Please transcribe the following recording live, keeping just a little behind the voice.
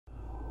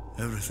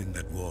Everything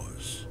that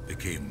was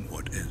became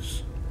what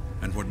is,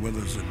 and what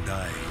withers and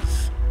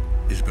dies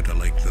is but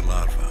like the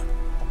larva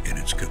in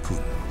its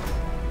cocoon.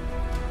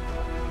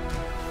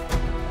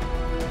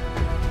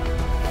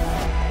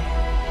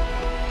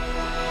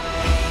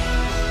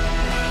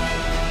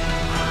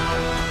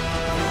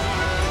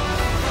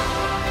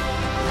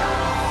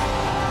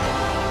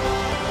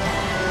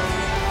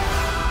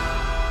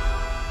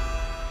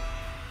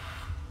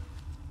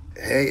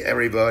 Hey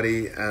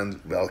everybody, and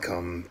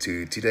welcome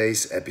to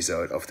today's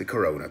episode of the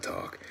Corona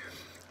Talk.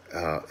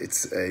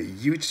 It's a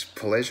huge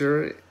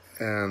pleasure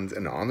and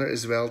an honor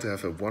as well to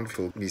have a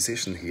wonderful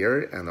musician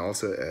here, and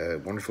also a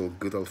wonderful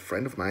good old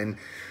friend of mine,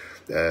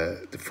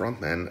 the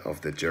frontman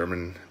of the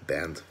German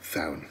band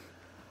Faun.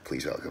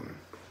 Please welcome him.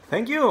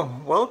 Thank you.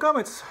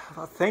 Welcome.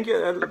 Thank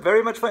you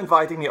very much for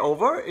inviting me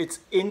over. It's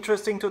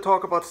interesting to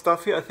talk about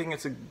stuff here. I think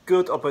it's a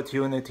good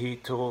opportunity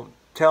to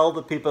tell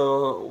the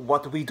people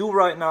what we do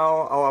right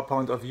now, our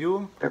point of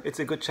view. It's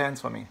a good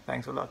chance for me.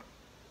 Thanks a lot.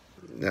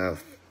 No,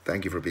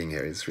 thank you for being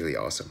here. It's really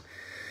awesome.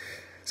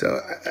 So,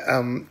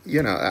 I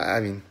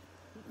mean,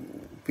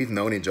 we've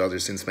known each other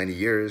since many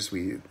years.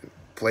 We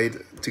played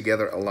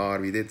together a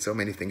lot. We did so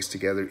many things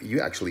together. You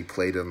actually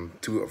played on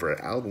 2 of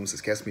our albums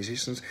as guest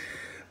musicians.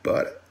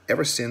 But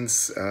ever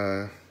since,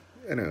 a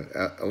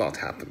lot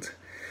happened.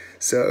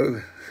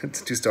 So,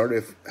 to start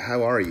with,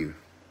 how are you?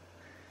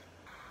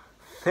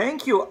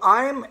 Thank you.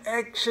 I'm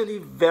actually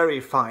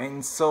very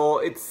fine. So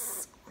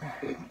it's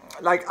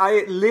like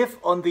I live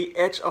on the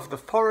edge of the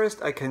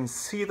forest. I can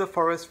see the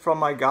forest from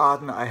my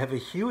garden. I have a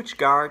huge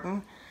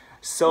garden.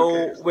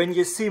 So when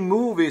you see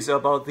movies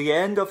about the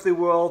end of the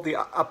world, the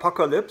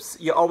apocalypse,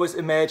 you always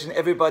imagine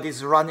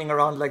everybody's running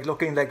around like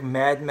looking like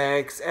Mad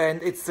Max,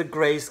 and it's the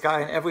gray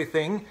sky and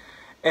everything.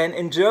 And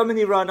in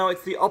Germany right now,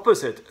 it's the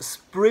opposite.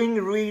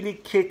 Spring really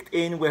kicked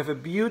in. We have a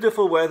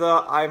beautiful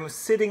weather. I'm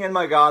sitting in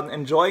my garden,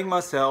 enjoying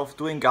myself,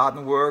 doing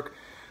garden work.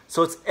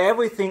 So it's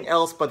everything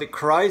else but a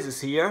crisis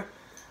here.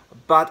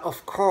 But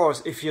of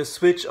course, if you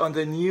switch on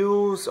the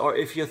news or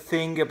if you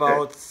think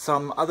about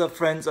some other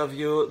friends of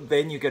you,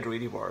 then you get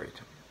really worried.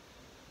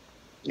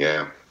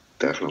 Yeah,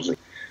 definitely.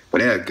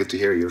 But yeah, good to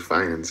hear you're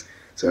fine. And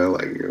so,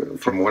 like,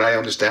 from what I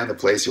understand, the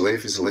place you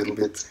live is a little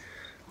bit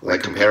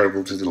like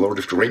comparable to the Lord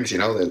of the Rings, you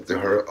know, the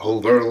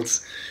whole world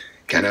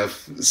kind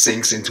of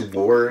sinks into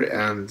war,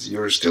 and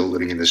you're still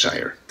living in the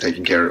Shire,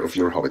 taking care of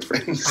your hobbit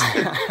friends.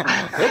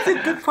 That's a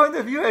good point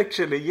of view,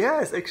 actually.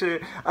 Yes, actually,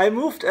 I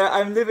moved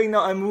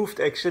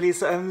actually,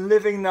 so I'm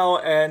living now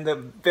in the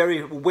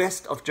very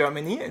west of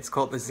Germany. It's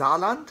called the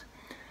Saarland.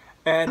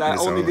 And I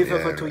only live here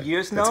for 2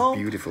 years now. It's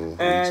a beautiful region.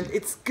 And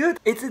it's good.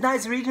 It's a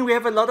nice region. We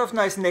have a lot of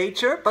nice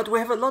nature, but we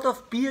have a lot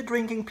of beer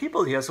drinking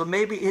people here. So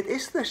maybe it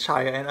is the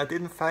Shire, and I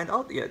didn't find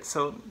out yet.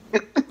 So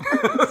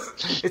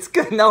it's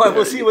good. Now I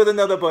will see with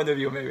another point of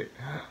view, maybe.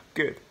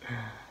 Good.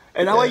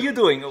 And how are you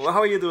doing?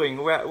 How are you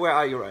doing? Where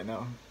are you right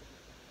now?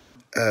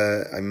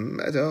 I'm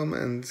at home,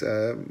 and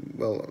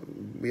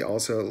we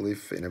also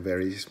live in a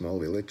very small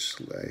village.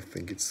 I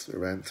think it's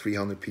around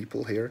 300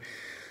 people here.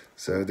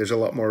 So there's a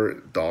lot more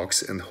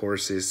dogs and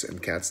horses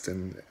and cats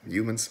than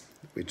humans,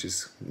 which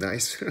is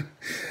nice.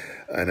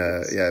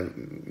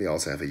 And we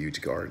also have a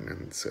huge garden,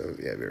 and so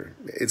yeah,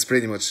 it's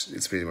pretty much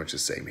the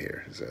same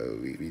here. So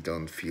we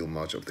don't feel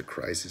much of the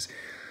crisis.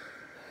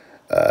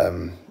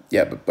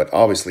 But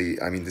obviously,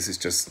 I mean, this is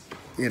just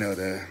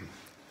the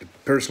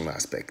personal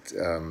aspect.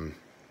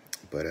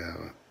 But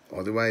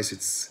otherwise,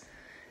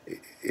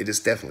 it is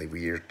definitely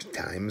weird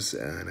times,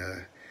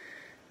 and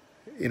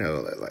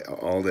like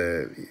all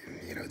the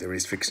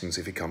restrictions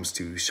if it comes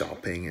to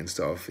shopping and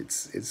stuff,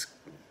 it's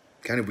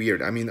kind of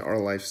weird. I mean, our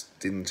lives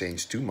didn't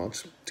change too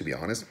much, to be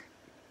honest,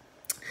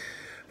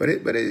 but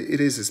it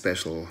is a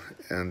special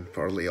and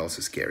partly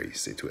also scary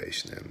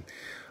situation, and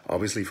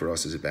obviously for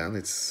us as a band,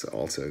 it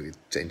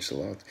changed a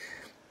lot.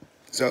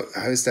 So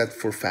how is that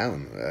for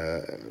Faun?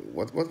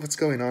 What's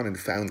going on in the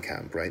Faun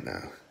camp right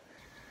now?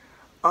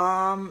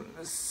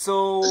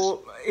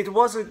 So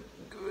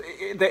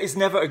there is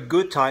never a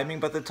good timing,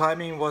 but the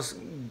timing was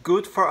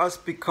good for us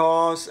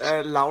because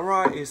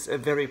Laura is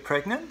very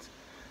pregnant.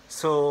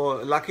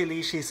 So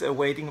luckily she's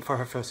waiting for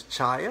her first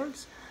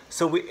child.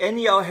 So we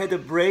anyhow had a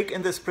break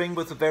in the spring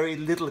with very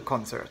little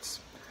concerts.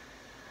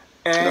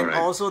 And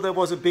also there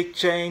was a big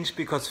change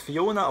because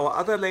Fiona, our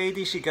other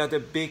lady, she got a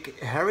big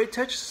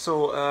heritage.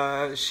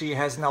 So she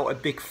has now a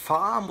big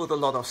farm with a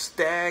lot of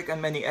stag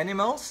and many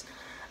animals.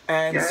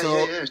 And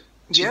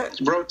She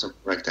wrote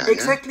something like that.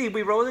 Exactly,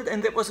 we wrote it,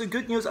 and that was a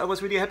good news. I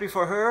was really happy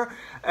for her.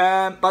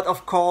 But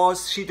of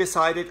course, she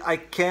decided I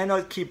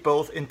cannot keep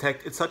both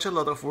intact. It's such a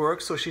lot of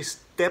work, so she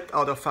stepped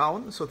out of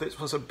Faun. So this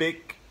was a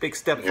big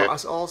step for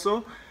us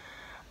also.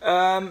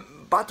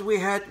 But we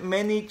had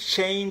many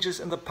changes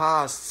in the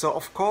past. So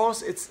of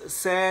course, it's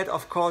sad.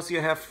 Of course,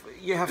 you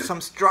have some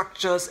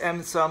structures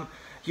and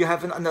you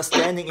have an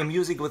understanding in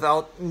music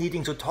without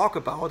needing to talk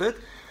about it.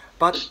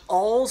 But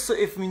also,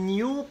 if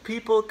new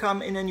people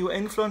come in and new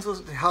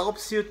influences, it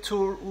helps you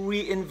to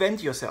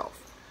reinvent yourself.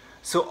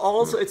 So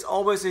also it's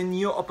always a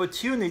new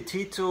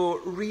opportunity to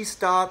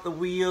restart the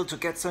wheel, to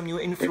get some new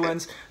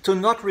influence, to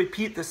not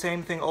repeat the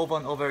same thing over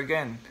and over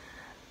again.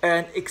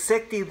 And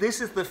exactly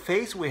this is the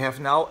phase we have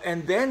now.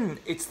 And then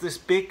it's this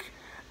big,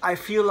 I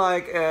feel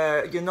like,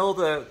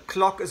 the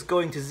clock is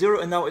going to zero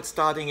and now it's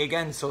starting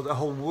again. So the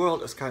whole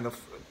world is kind of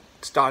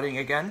starting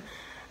again.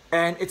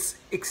 And it's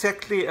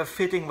exactly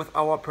fitting with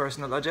our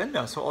personal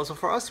agenda. So also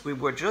for us, we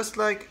were just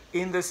like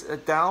in this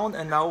down,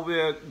 and now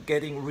we're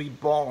getting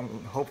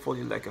reborn,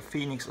 hopefully like a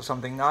phoenix or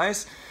something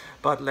nice.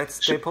 But let's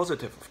stay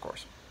positive, of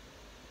course.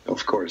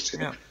 Of course,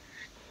 yeah.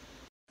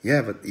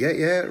 Yeah, but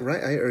yeah,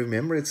 right. I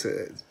remember it's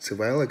a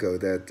while ago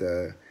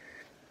that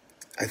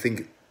I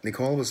think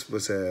Nicole was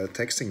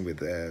texting with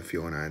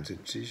Fiona, and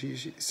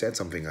she said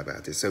something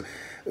about this. So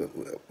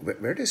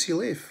where does she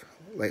live?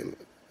 Like.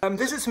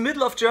 This is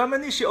middle of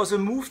Germany. She also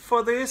moved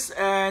for this,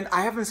 and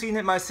I haven't seen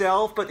it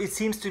myself, but it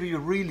seems to be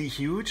really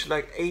huge,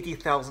 like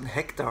 80,000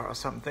 hectares or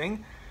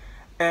something.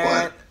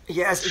 And what?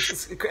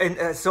 yes,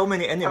 and so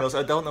many animals.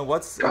 I don't know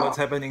what's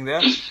happening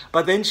there.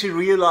 But then she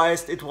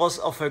realized it was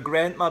of her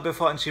grandma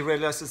before, and she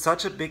realized it's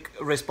such a big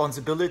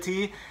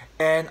responsibility.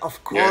 And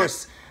of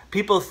course,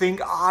 people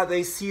think,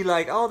 they see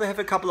like, they have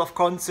a couple of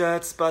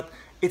concerts, but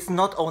it's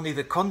not only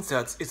the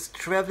concerts, it's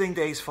traveling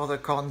days for the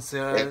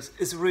concerts,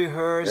 it's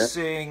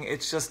rehearsing,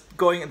 it's just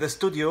going in the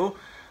studio.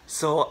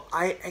 So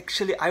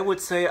I would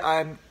say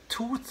I'm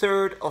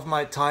 2/3 of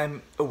my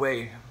time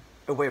away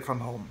from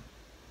home.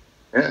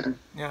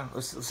 Yeah,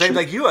 same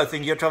like you. I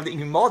think you're traveling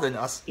even more than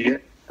us. Yeah,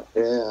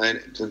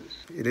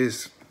 it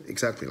is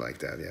exactly like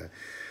that. Yeah.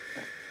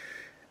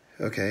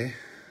 Okay.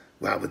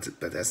 Wow, but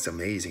that's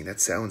amazing.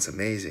 That sounds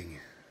amazing.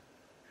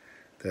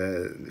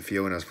 The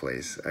Fiona's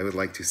place. I would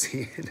like to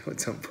see it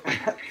at some point.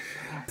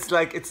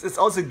 It's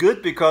also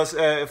good because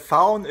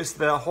Faun is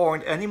the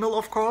horned animal,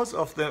 of course,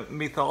 of the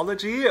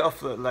mythology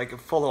of like a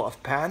follower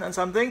of Pan and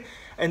something.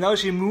 And now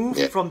she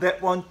moved from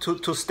that one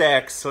to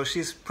stags, so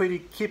she's pretty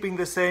keeping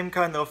the same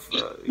kind of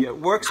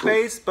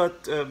workspace,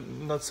 but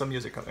not so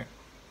musically.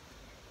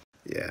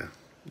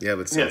 Yeah,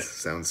 but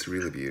sounds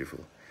really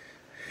beautiful.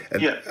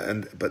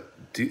 And but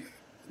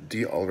do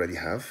you already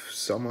have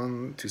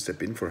someone to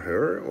step in for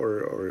her,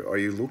 or are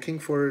you looking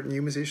for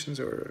new musicians,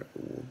 or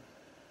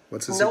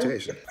what's the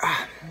situation?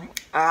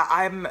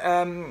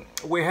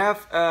 We have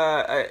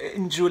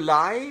in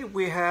July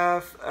we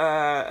have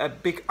a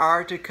big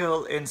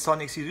article in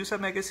Sonic Seducer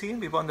magazine.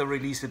 We want to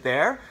release it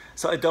there,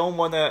 so I don't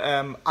want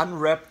to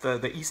unwrap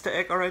the Easter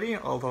egg already,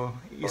 although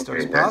Easter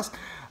is past.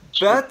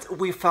 But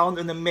we found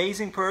an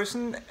amazing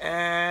person,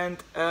 and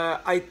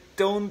I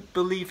don't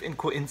believe in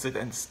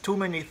coincidence. Too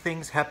many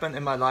things happen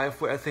in my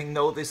life where I think,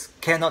 no, this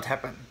cannot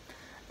happen.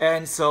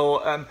 And so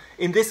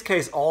in this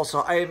case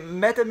also, I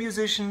met a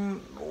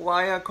musician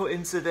via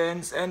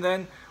coincidence, and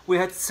then we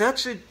had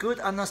such a good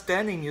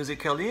understanding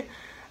musically,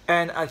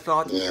 and I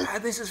thought,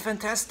 this is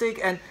fantastic.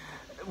 And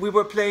we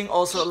were playing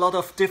also a lot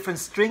of different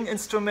string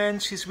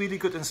instruments. She's really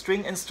good in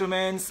string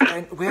instruments,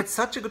 and we had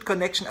such a good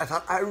connection. I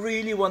thought, I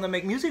really want to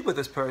make music with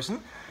this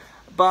person.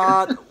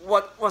 But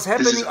what was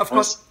happening, of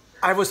course,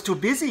 I was too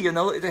busy,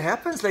 it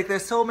happens, like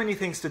there's so many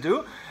things to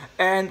do.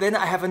 And then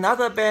I have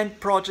another band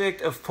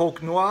project of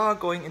folk noir,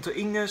 going into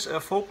English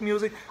folk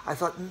music. I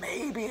thought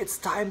maybe it's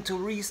time to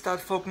restart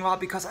folk noir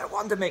because I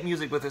want to make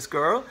music with this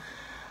girl.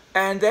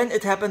 And then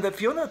it happened that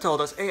Fiona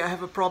told us, hey, I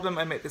have a problem,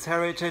 I made this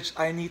heritage,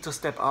 I need to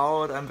step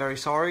out, I'm very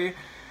sorry.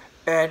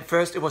 And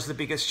first it was the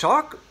biggest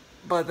shock,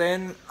 but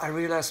then I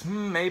realized,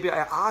 maybe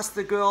I asked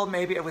the girl,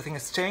 maybe everything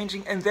is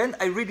changing. And then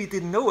I really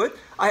didn't know it.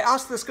 I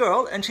asked this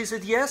girl and she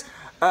said, yes,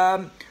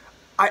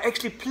 I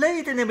actually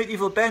played in a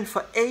medieval band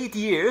for 8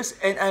 years,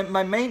 and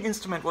my main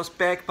instrument was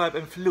bagpipe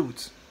and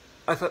flute.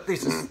 I thought,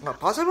 this is not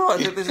possible. I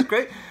thought, this is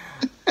great.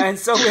 And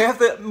so we have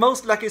the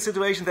most lucky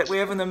situation that we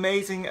have an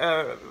amazing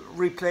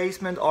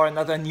replacement or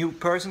another new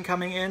person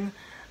coming in.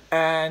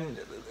 And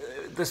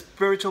the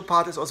spiritual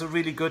part is also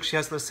really good. She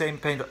has the same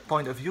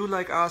point of view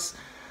like us.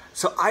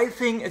 So I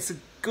think it's a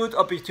good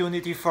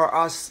opportunity for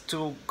us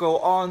to go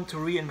on, to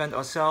reinvent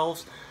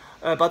ourselves.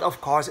 But of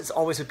course, it's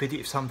always a pity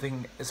if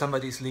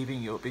somebody's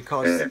leaving you,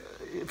 because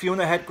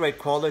Fiona had great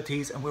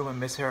qualities, and we will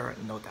miss her,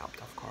 no doubt,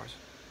 of course.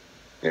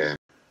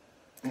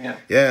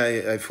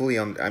 I fully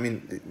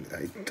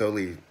I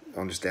totally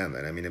understand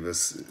that. I mean, it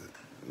was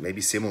maybe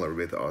similar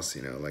with us,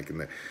 like in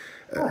the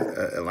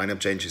a lineup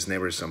change is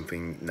never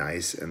something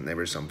nice and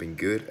never something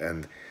good,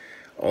 and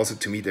also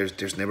to me,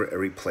 there's never a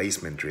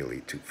replacement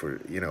really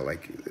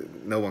like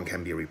no one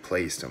can be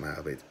replaced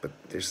somehow. But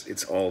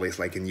it's always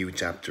like a new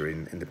chapter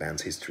in the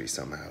band's history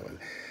somehow.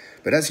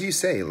 But as you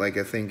say, like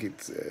I think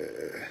it's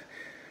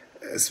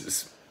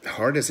as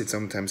hard as it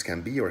sometimes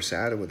can be, or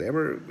sad or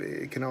whatever,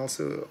 it can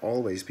also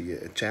always be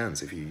a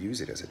chance if you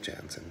use it as a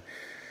chance. And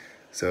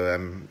so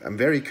I'm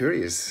very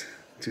curious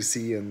to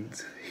see and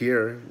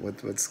hear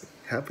what's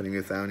happening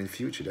with Faun in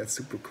future. That's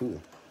super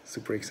cool,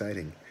 super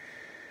exciting.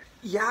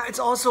 Yeah, it's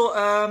also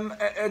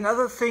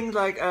another thing.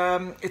 Like,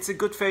 it's a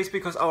good phase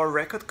because our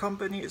record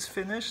company is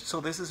finished.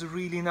 So this is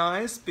really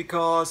nice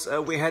because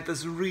we had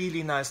this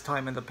really nice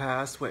time in the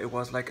past where it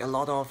was like a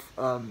lot of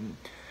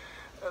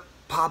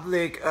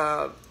public.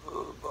 I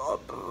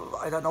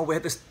don't know. We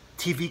had this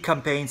TV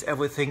campaigns,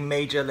 everything,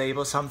 major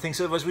label, something.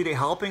 So it was really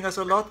helping us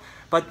a lot.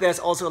 But there's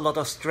also a lot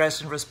of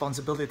stress and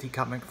responsibility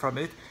coming from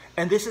it.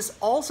 And this is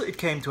also, it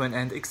came to an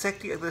end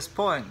exactly at this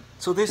point.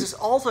 So this is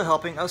also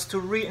helping us to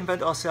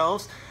reinvent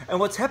ourselves. And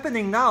what's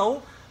happening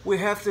now, we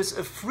have this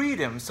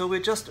freedom. So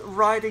we're just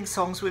writing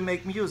songs, we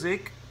make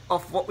music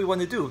of what we want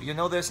to do. You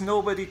know, there's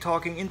nobody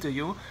talking into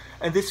you.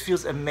 And this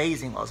feels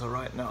amazing also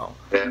right now.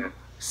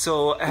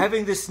 So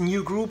having this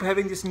new group,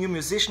 having this new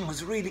musician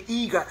who's really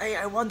eager, hey,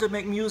 I want to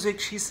make music,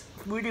 she's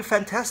really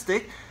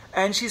fantastic.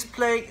 And she's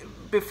playing,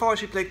 before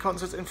she played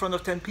concerts in front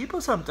of 10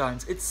 people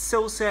sometimes. It's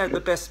so sad the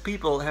best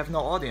people have no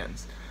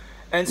audience.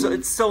 And so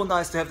it's so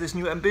nice to have this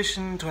new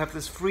ambition, to have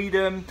this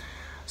freedom.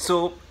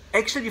 So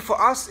actually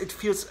for us, it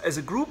feels, as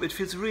a group, it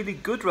feels really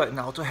good right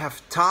now to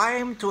have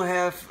time, to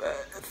have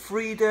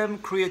freedom,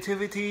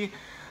 creativity.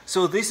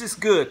 So this is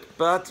good.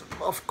 But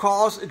of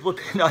course, it would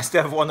be nice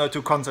to have 1 or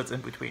 2 concerts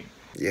in between.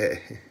 Yeah.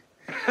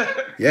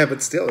 Yeah,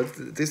 but still,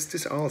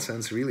 this all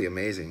sounds really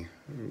amazing.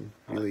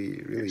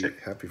 Really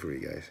happy for you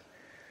guys.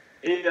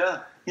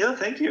 Yeah,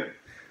 thank you.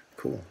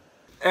 Cool.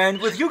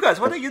 And with you guys,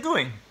 what are you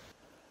doing?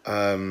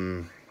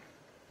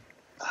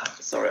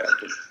 Sorry, I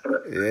just...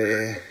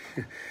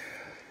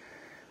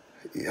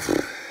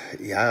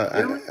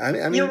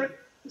 I mean, you're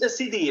the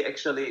CD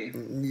actually.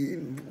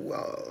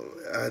 Well,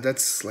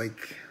 that's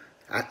like,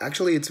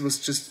 actually it was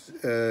just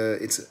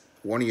it's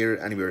 1 year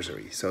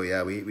anniversary. So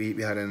yeah,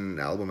 we had an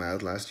album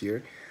out last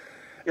year.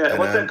 Yeah,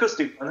 what's the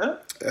acoustic one, huh?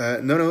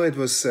 No, it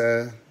was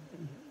there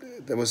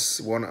was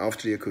one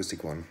after the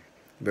acoustic one,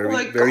 where Oh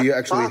my where God, you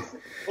actually, fast.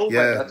 Oh my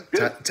yeah, God,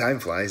 good. time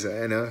flies.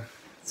 I know,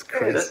 it's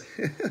crazy.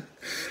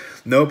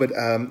 No, but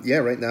yeah,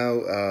 right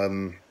now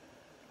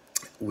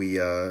we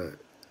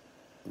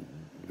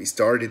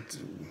started,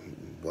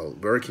 well,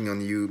 working on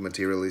new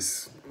material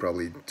is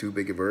probably too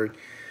big a word,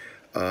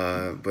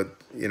 but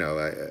you know,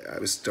 I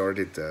was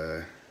started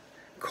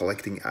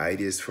collecting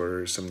ideas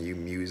for some new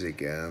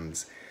music,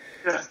 and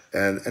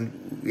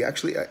we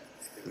actually,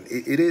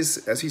 it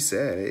is, as you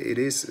said, it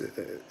is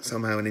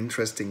somehow an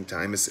interesting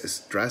time,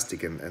 as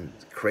drastic and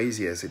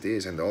crazy as it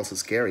is, and also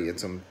scary at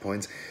some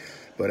points,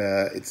 but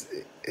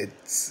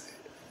it's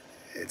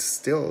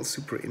still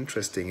super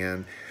interesting.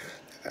 And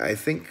I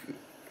think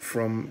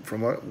from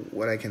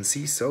what I can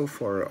see so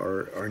far,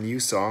 our new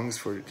songs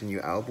for the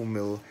new album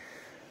will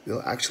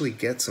actually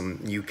get some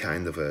new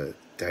kind of a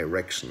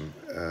direction,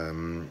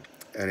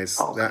 and it's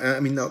I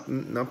mean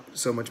not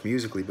so much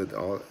musically, but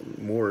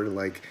more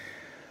like,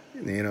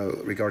 you know,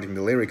 regarding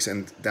the lyrics,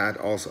 and that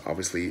also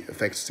obviously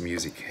affects the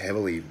music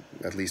heavily,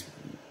 at least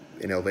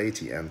in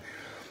Eluveitie. And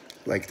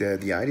like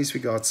the ideas we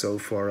got so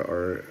far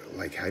are,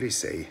 like, how do you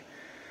say,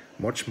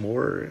 much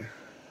more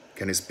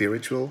kind of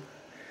spiritual.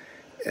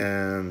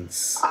 And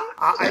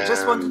I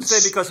just wanted to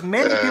say, because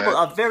many people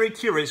are very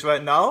curious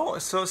right now,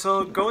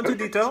 so go into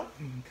detail.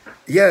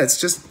 yeah, it's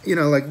just, you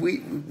know, like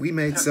we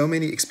made so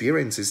many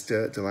experiences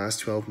the last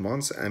 12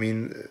 months. I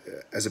mean,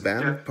 as a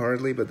band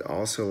partly, but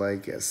also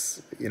like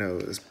as, you know,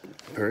 as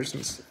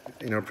persons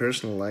in our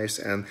personal lives,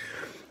 and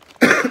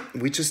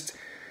we just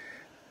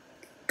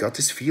got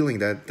this feeling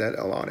that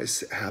a lot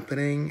is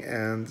happening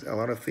and a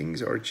lot of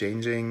things are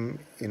changing,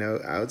 you know,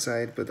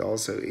 outside, but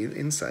also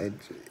inside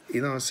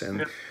in us.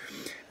 And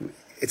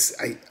it's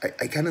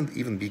I cannot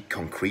even be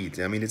concrete.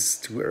 I mean, it's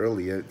too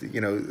early.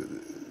 You know,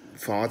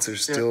 thoughts are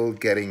still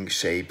getting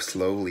shape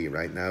slowly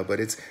right now. But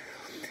it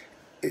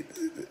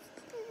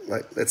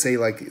like, let's say,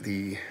 like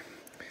the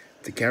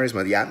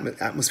charisma, the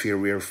atmosphere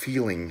we are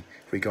feeling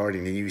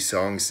regarding the new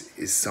songs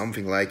is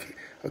something like,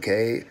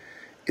 okay,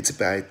 it's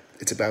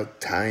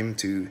about time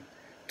to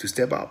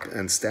step up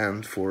and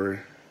stand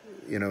for,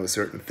 you know,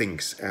 certain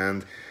things,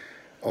 and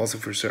also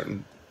for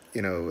certain,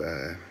 you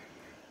know,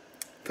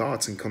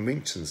 thoughts and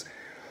convictions,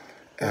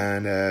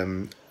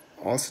 and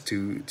also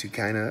to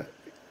kind of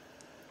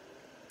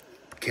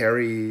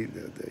carry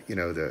you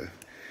know, the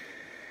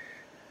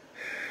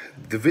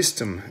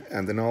wisdom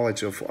and the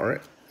knowledge of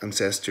our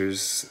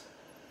ancestors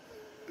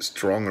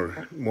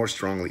more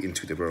strongly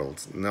into the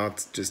world,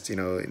 not just, you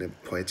know, in a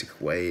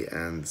poetic way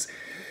and,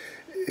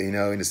 you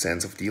know, in the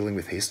sense of dealing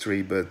with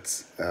history,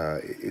 but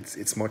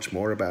it's much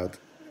more about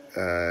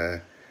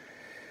to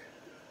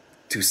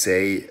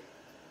say,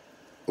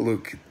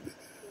 look,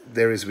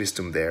 there is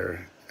wisdom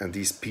there, and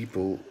these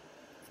people,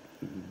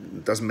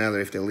 doesn't matter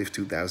if they lived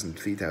 2,000,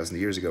 3,000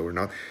 years ago or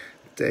not,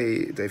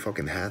 they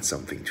fucking had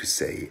something to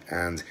say.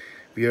 And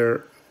we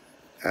are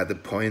at the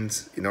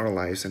point in our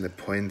lives and a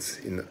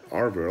point in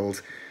our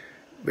world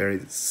where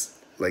it's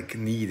like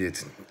needed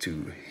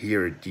to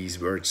hear these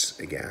words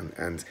again,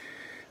 and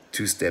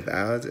to step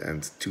out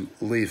and to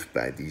live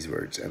by these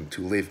words and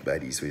to live by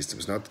these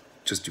wisdoms, not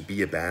just to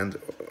be a band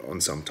on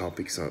some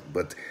topics,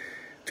 but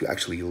to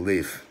actually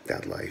live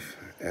that life.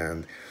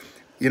 And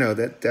you know,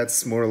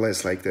 that's more or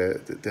less like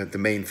the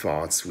main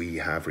thoughts we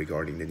have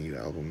regarding the new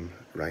album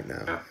right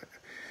now. Yeah.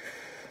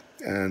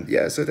 And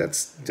yeah, so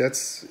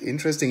that's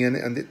interesting,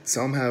 and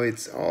somehow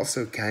it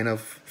also kind of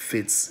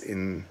fits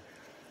in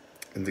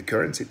the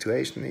current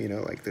situation. You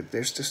know, like that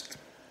there's just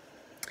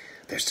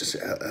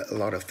a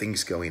lot of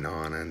things going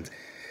on, and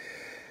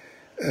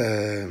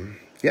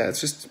yeah, it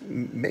just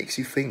makes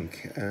you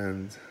think,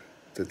 and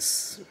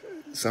that's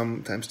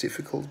sometimes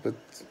difficult, but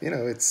you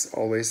know, it's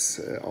always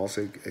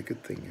also a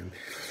good thing.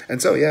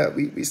 And so yeah,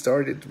 we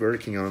started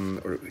working on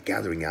or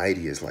gathering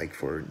ideas like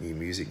for new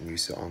music, new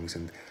songs,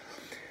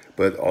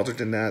 but other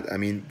than that, I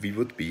mean, we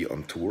would be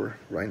on tour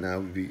right now.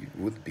 We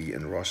would be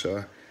in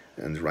Russia,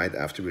 and right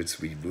afterwards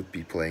we would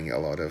be playing a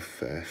lot of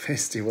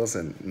festivals,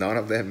 and none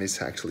of them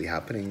is actually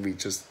happening. We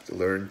just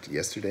learned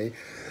yesterday,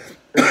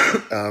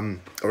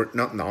 or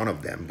not none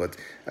of them, but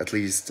at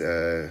least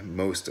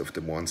most of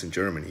the ones in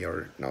Germany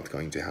are not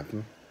going to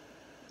happen.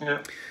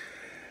 Yeah.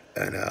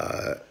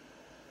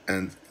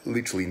 And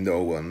literally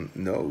no one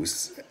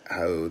knows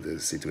how the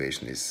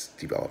situation is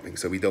developing.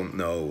 So we don't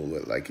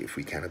know, like, if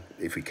we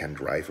can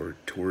drive our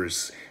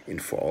tours in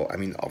fall. I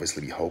mean,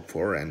 obviously we hope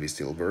for, and we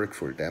still work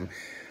for them,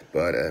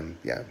 but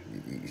yeah,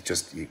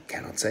 you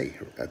cannot say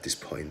at this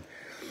point.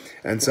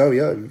 And so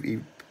yeah,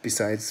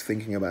 besides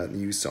thinking about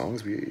new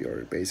songs, we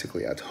are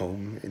basically at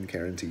home in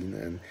quarantine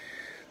and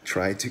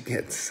try to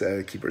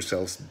keep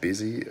ourselves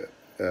busy.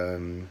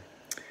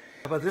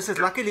 But this is,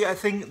 luckily, I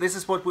think this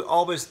is what we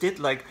always did.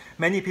 Like,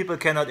 many people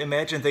cannot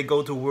imagine they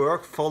go to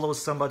work, follow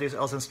somebody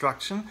else's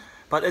instruction.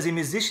 But as a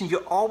musician,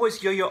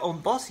 you're your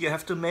own boss. You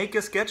have to make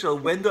a schedule.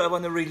 When do I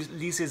want to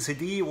release a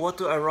CD? What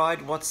do I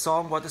write? What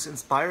song? What is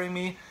inspiring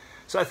me?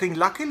 So I think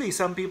luckily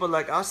some people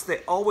like us,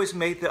 they always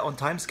made their own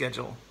time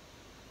schedule.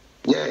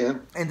 Yeah.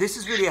 And this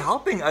is really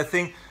helping, I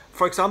think.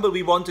 For example,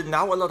 we wanted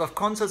now a lot of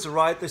concerts,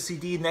 write the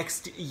CD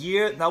next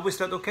year. Now we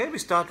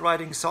start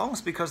writing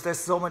songs because there's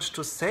so much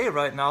to say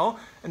right now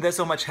and there's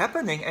so much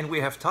happening and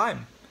we have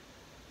time.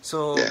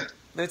 So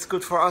that's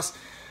good for us.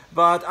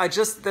 But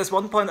there's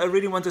one point I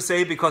really want to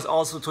say, because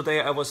also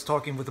today I was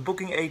talking with a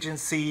booking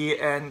agency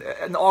and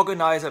an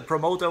organizer,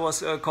 promoter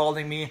was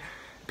calling me.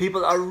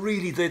 People are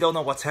really, they don't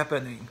know what's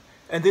happening.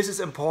 And this is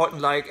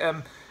important, like,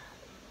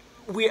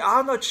 we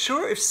are not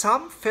sure if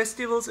some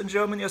festivals in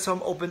Germany or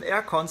some open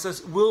air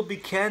concerts will be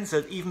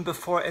cancelled even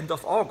before end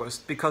of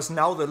August, because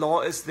now the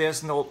law is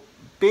there's no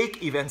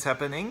big events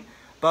happening.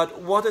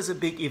 But what is a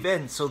big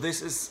event? So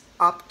this is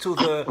up to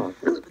the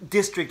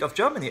district of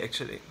Germany,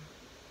 actually.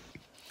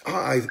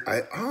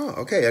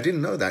 Okay, I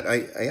didn't know that.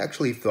 I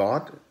actually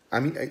thought, I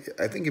mean,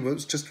 I think it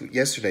was just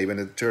yesterday when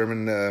the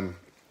German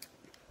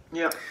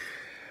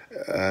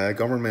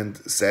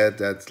government said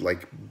that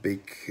like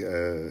big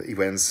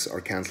events are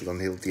cancelled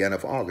until the end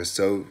of August.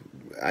 So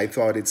I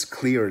thought it's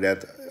clear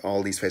that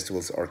all these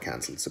festivals are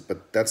cancelled. So,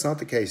 but that's not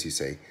the case, you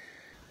say?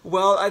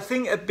 Well, I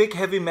think a big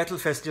heavy metal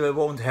festival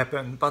won't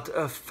happen, but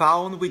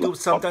Faun, we do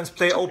sometimes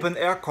play open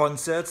air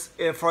concerts,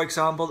 for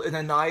example, in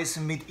a nice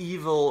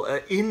medieval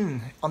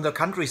inn on the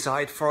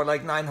countryside for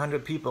like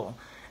 900 people.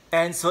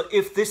 And so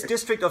if this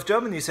district of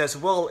Germany says,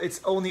 well, it's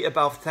only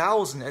above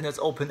 1,000 and it's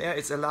open air,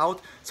 it's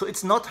allowed, so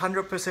it's not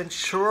 100%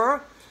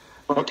 sure.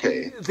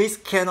 Okay. This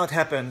cannot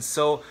happen.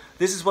 So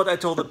this is what I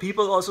told the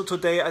people also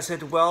today. I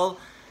said, well,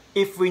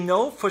 if we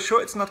know for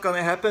sure it's not going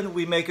to happen,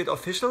 we make it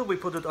official, we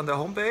put it on the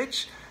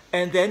homepage,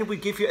 and then we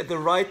give you at the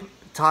right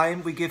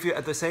time, we give you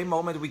at the same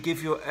moment, we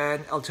give you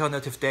an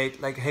alternative date.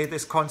 Like, hey,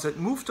 this concert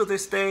moved to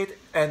this date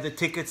and the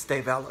tickets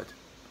stay valid.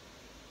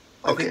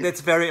 I think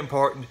that's very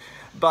important.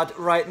 But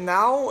right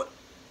now,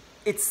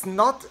 it's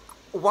not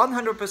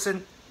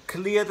 100%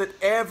 clear that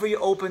every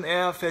open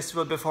air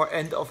festival before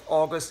end of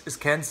August is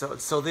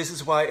cancelled. So this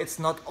is why it's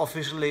not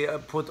officially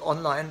put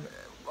online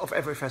of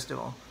every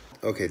festival.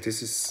 Okay,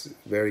 this is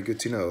very good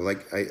to know.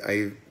 Like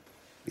I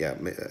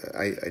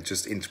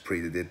just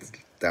interpreted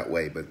it that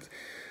way, but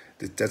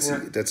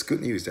that's good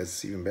news.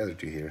 That's even better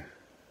to hear.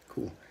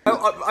 Cool.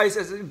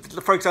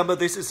 For example,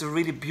 this is a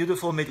really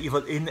beautiful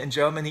medieval inn in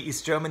Germany,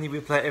 East Germany,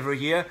 we play every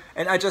year.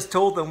 And I just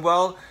told them,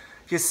 well,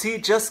 you see,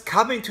 just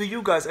coming to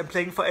you guys and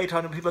playing for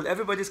 800 people,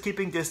 everybody's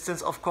keeping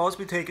distance. Of course,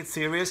 we take it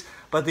serious,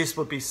 but this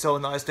would be so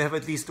nice to have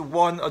at least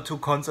 1 or 2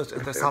 concerts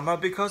in the summer,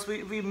 because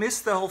we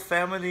miss the whole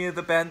family,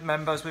 the band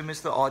members, we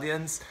miss the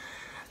audience.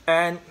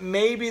 And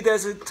maybe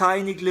there's a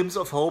tiny glimpse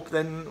of hope,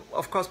 then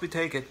of course we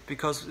take it,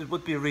 because it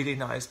would be really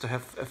nice to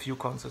have a few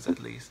concerts at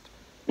least.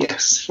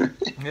 Yes.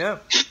 Yeah.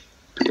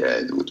 Yeah,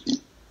 it would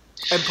be.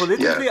 And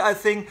politically, I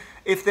think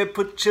if they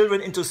put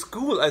children into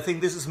school, I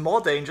think this is more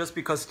dangerous,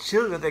 because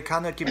children, they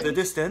cannot keep the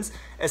distance,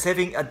 as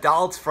having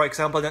adults, for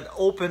example, an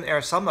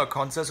open-air summer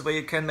concerts where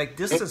you can make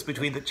distance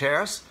between the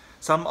chairs.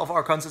 Some of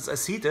our concerts are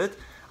seated.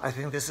 I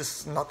think this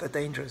is not that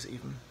dangerous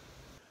even.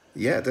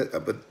 Yeah,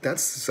 but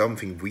that's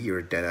something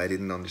weird that I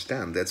didn't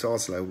understand. That's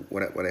also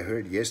like what I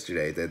heard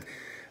yesterday, that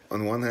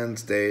on one hand,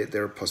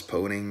 they're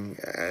postponing,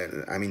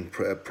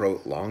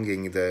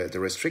 prolonging the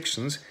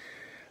restrictions.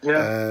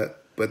 Yeah.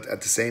 But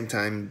at the same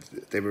time,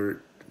 they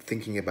were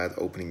thinking about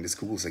opening the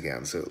schools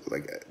again. So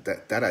like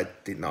that I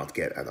did not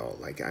get at all.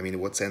 Like, I mean,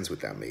 what sense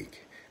would that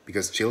make?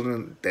 Because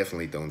children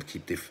definitely don't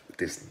keep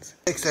distance.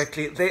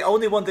 Exactly. They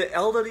only want the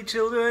elderly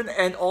children,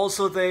 and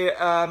also they,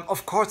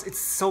 of course, it's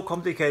so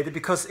complicated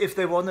because if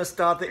they want to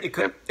start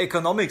the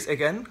economics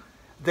again,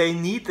 they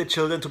need the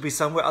children to be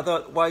somewhere.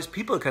 Otherwise,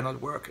 people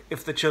cannot work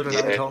if the children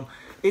are at home.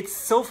 It's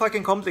so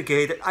fucking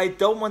complicated. I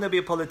don't want to be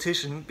a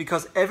politician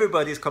because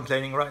everybody is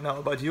complaining right now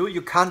about you.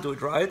 You can't do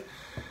it right.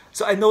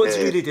 So I know it's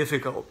really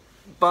difficult.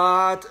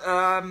 But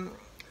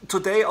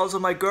today also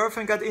my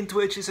girlfriend got into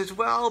it. She said,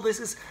 well, this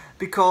is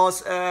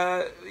because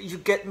you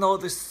get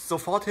this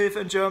Soforthilfe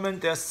in German.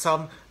 There's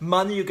some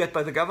money you get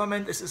by the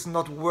government. This is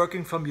not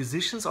working for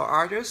musicians or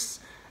artists.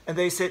 And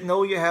they said,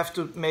 no, you have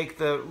to make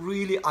the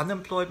really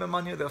unemployment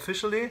money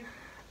officially.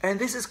 And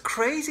this is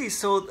crazy.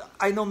 So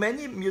I know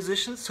many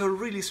musicians who are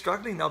really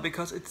struggling now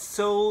because it's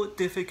so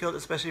difficult,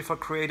 especially for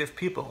creative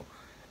people.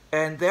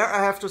 And there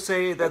I have to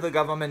say that the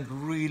government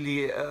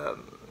really,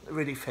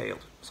 really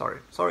failed.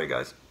 Sorry,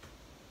 guys.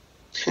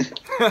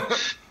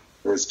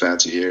 It's bad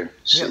to hear.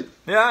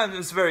 Yeah, and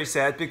it's very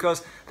sad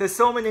because there's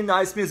so many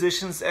nice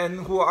musicians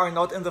and who are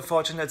not in the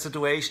fortunate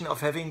situation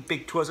of having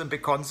big tours and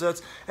big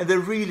concerts, and they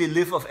really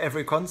live off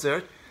every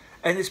concert.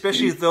 And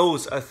especially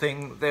those, I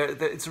think,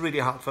 it's really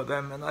hard for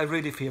them, and I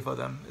really feel for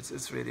them.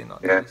 It's really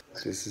not nice.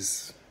 This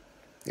is,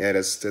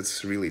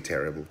 that's really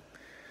terrible.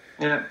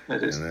 Yeah,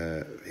 it is.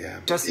 And,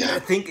 I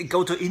think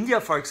go to India,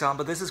 for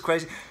example. This is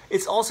crazy.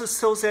 It's also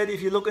so sad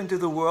if you look into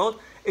the world.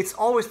 It's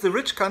always the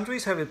rich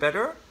countries have it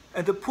better,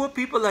 and the poor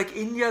people like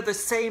India, the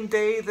same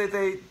day that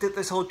they did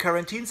this whole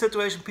quarantine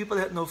situation, people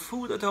had no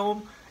food at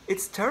home.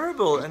 It's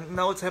terrible, and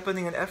now it's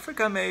happening in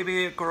Africa.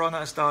 Maybe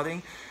Corona is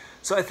starting.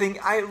 So I think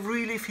I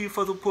really feel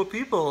for the poor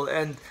people,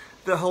 and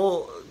the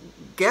whole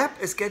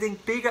gap is getting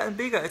bigger and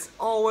bigger. It's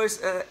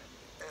always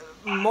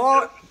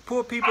more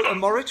poor people and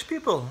more rich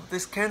people.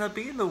 This cannot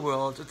be in the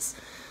world.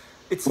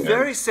 It's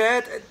very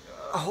sad.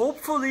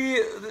 Hopefully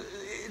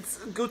it's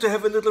good to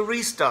have a little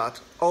restart,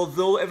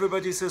 although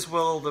everybody says,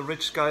 well, the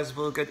rich guys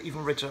will get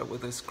even richer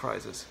with this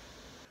crisis.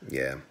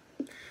 Yeah,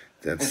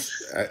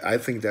 I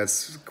think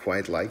that's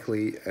quite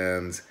likely,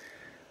 and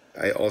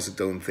I also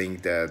don't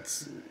think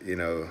that,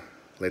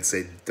 let's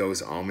say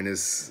those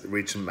ominous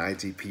rich and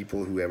mighty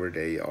people, whoever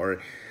they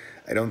are,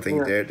 I don't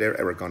think they're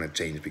ever gonna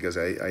change, because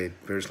I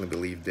personally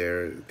believe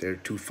they're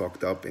too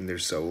fucked up in their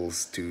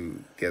souls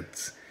to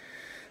get,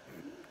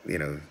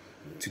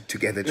 to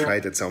get it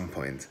right at some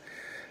point.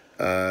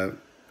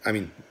 I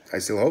mean, I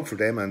still hope for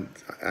them, and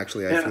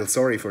actually I feel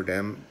sorry for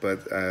them,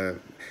 but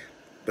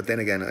then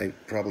again, I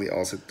probably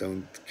also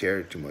don't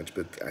care too much.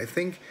 But I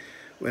think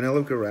when I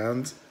look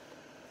around,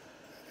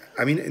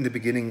 I mean, in the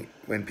beginning,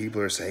 when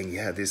people are saying,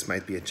 yeah, this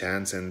might be a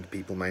chance and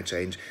people might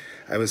change,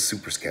 I was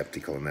super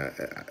skeptical, and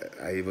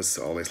I was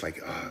always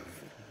like, oh,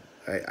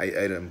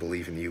 I don't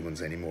believe in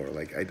humans anymore.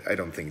 Like, I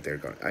don't think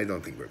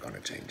we're gonna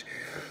change.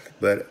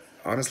 But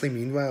honestly,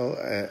 meanwhile,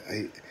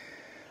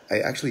 I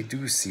actually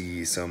do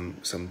see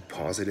some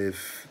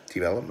positive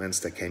developments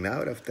that came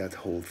out of that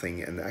whole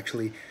thing. And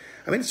actually,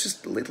 I mean, it's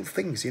just little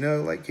things,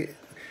 like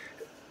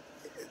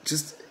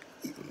just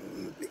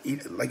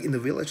like in the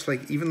village,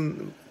 like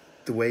even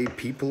the way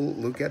people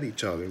look at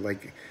each other.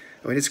 Like,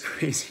 I mean, it's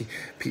crazy.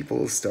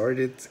 People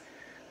started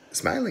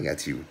smiling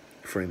at you,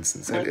 for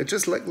instance, and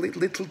just like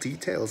little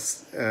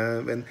details,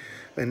 when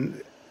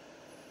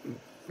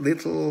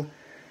little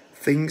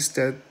things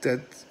that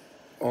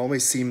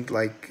always seemed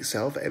like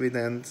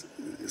self-evident,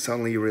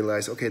 suddenly you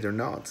realize, okay, they're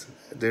not.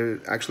 They're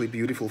actually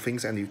beautiful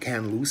things, and you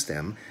can lose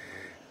them.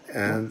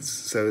 And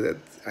so that,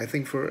 I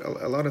think for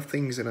a lot of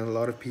things and a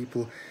lot of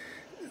people,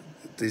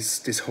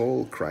 this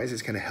whole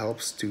crisis kind of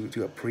helps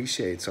to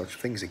appreciate such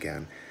things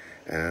again.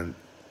 And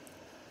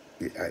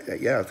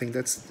I think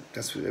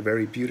that's a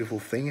very beautiful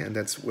thing, and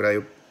that's what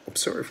I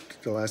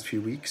observed the last few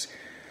weeks.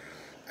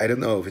 I don't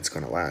know if it's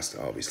going to last,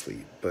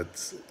 obviously,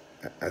 but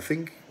I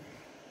think,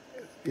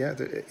 yeah,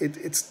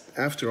 it's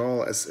after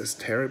all, as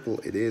terrible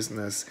it is and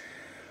as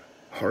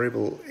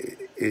horrible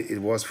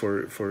it was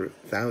for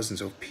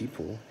thousands of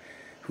people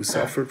who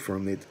suffered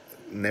from it,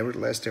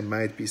 nevertheless there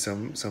might be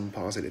some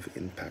positive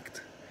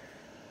impact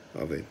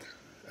of it.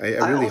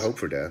 I really hope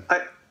for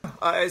that.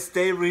 I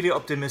stay really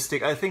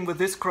optimistic. I think with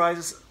this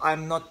crisis,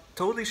 I'm not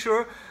totally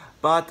sure,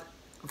 but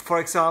for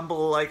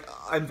example, like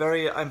I'm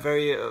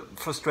very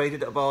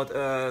frustrated about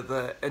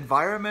the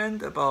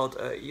environment, about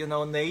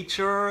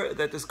nature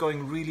that is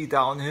going really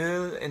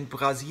downhill. In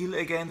Brazil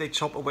again, they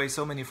chop away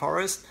so many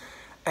forests,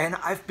 and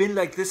I've been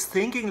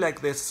thinking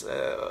like this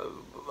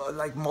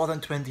like more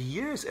than 20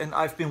 years, and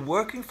I've been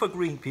working for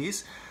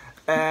Greenpeace.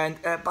 And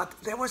but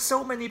there were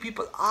so many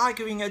people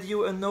arguing at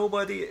you, and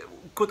nobody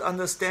could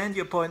understand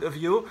your point of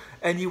view,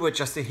 and you were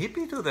just a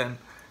hippie to them.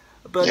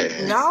 But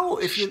now,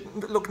 if you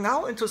look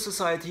now into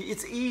society,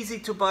 it's easy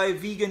to buy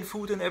vegan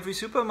food in every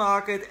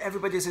supermarket.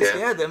 Everybody says,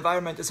 yeah, the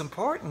environment is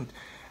important.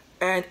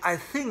 And I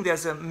think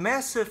there's a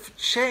massive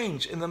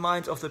change in the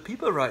minds of the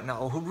people right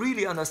now who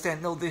really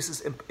understand, no, this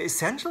is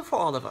essential for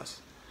all of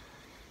us.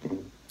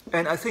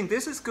 And I think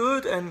this is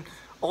good. And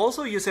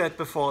also you said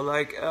before,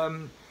 like,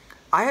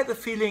 I had the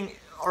feeling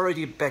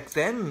already back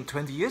then,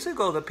 20 years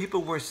ago, that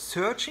people were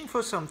searching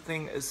for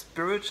something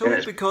spiritual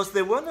Yes. because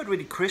they were not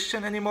really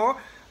Christian anymore,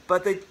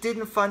 but they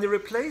didn't find a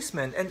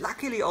replacement. And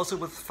luckily also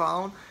with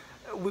Faun,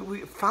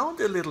 we found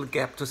a little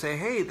gap to say,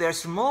 hey,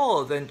 there's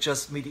more than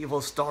just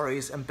medieval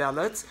stories and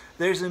ballads.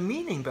 There's a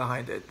meaning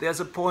behind it. There's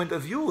a point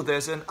of view.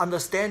 There's an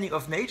understanding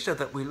of nature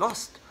that we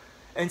lost.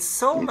 And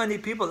so many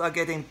people are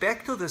getting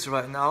back to this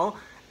right now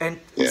and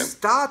Yeah.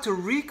 start to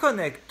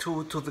reconnect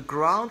to the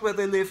ground where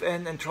they live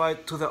in and try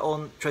to their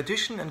own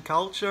tradition and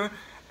culture.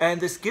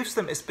 And this gives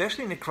them,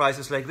 especially in a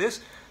crisis like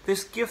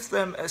this gives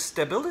them a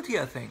stability,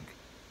 I think.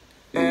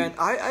 And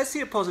I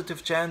see a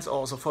positive chance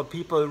also for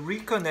people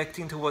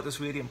reconnecting to what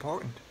is really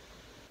important.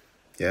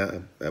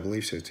 Yeah, I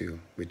believe so too,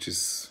 which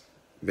is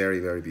very,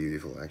 very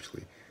beautiful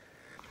actually.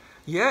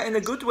 Yeah, in a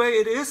good way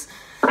it is.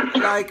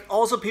 Like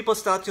also people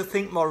start to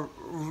think more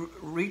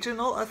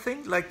regional, I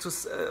think, like to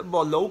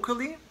more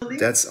locally.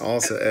 That's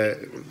also a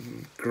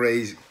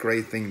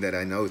great thing that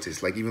I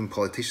noticed. Like even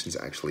politicians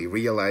actually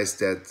realize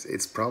that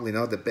it's probably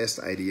not the best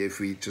idea if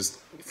we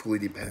just fully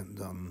depend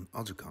on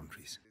other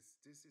countries.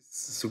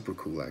 Super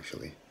cool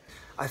actually.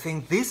 I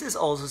think this is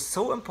also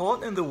so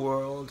important in the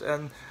world,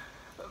 and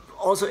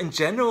also in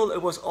general it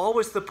was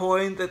always the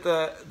point that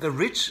the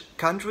rich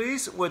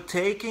countries were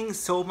taking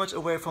so much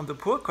away from the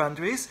poor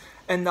countries,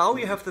 and now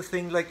you have the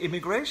thing like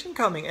immigration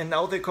coming, and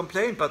now they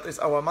complain, but it's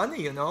our money,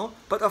 you know.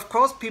 But of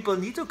course people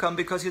need to come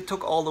because you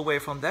took all away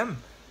from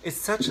them. It's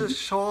such a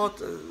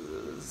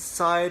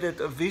short-sighted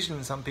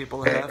vision some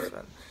people have.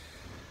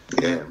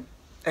 Yeah.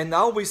 And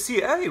now we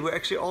see, hey, we're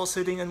actually all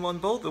sitting in one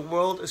boat. The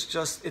world is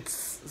just,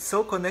 it's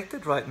so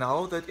connected right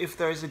now that if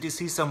there is a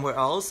disease somewhere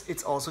else,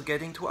 it's also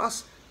getting to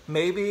us.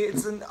 Maybe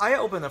it's an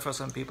eye-opener for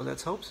some people.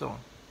 Let's hope so.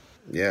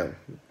 Yeah,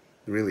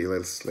 really.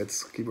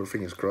 Let's keep our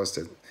fingers crossed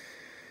that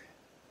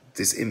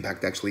this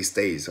impact actually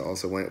stays.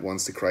 Also,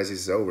 once the crisis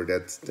is over,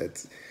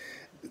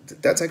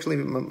 that's actually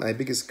my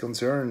biggest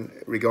concern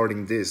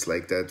regarding this.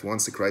 Like that,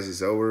 once the crisis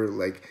is over,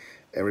 like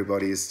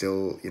everybody is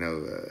still,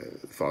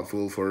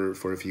 thoughtful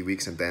for a few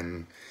weeks, and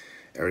then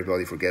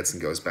everybody forgets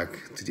and goes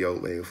back to the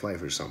old way of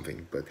life or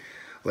something. But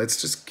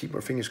let's just keep our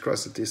fingers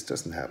crossed that this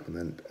doesn't happen.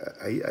 And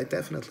I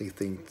definitely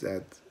think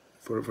that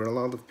for a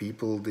lot of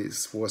people,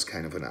 this was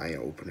kind of an eye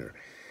opener,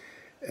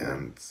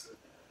 and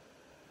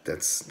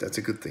that's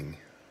a good thing,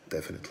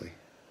 definitely.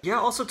 Yeah,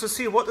 also to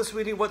see what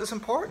is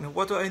important.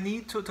 What do I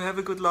need to have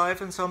a good life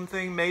and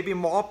something? Maybe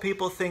more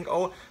people think,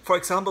 oh, for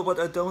example,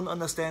 what I don't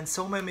understand,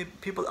 so many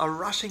people are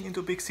rushing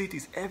into big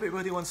cities.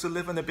 Everybody wants to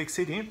live in a big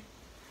city.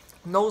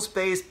 No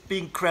space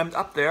being crammed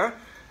up there.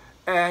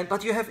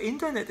 But you have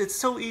internet. It's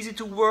so easy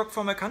to work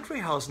from a country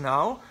house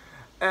now.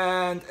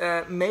 And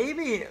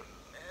maybe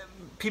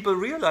people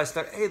realize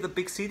that, hey, the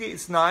big city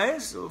is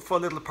nice for a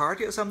little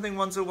party or something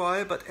once in a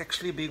while, but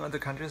actually being on the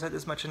countryside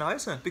is much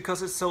nicer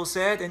because it's so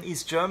sad. In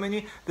East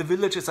Germany, the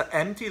villages are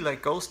empty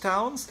like ghost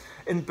towns.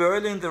 In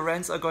Berlin, the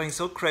rents are going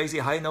so crazy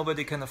high,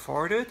 nobody can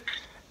afford it.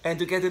 And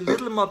to get a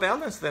little more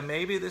balance there,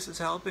 maybe this is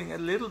helping a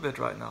little bit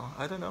right now.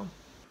 I don't know.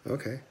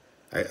 Okay.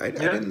 I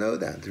didn't know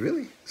that,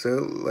 really.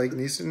 So, like in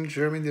Eastern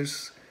Germany,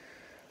 there's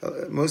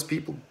most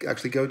people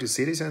actually go to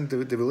cities and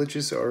the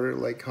villages are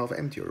like half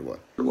empty or what?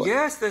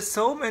 Yes, there's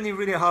so many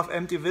really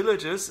half-empty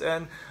villages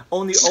and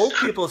only old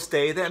people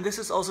stay there, and this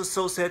is also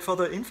so sad for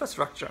the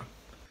infrastructure.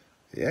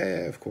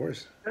 Yeah, of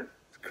course.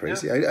 It's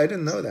crazy. I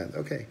didn't know that.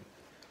 Okay.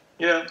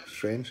 Yeah.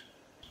 Strange.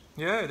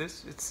 Yeah, it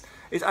is.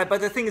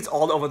 But I think it's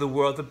all over the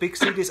world. The big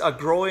cities are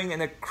growing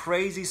in a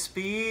crazy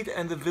speed,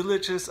 and the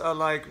villages are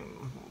like,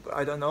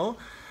 I don't know.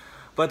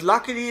 But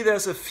luckily,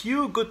 there's a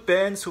few good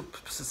bands who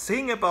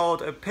sing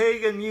about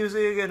pagan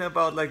music and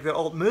about like the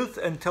old myth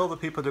and tell the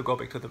people to go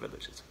back to the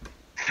villages.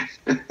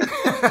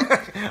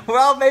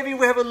 Well, maybe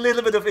we have a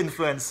little bit of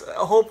influence.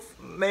 Hope,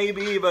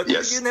 maybe, but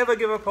Yes. you never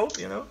give up hope,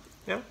 you know?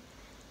 Yeah.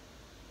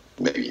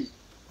 Maybe.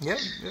 Yeah.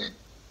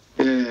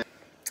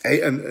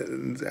 Hey,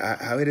 and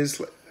how it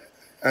is?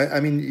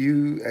 I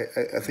mean,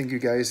 I think you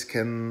guys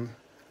can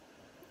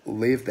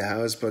leave the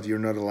house, but you're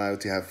not allowed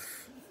to have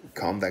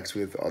contacts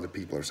with other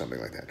people or something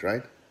like that,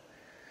 right?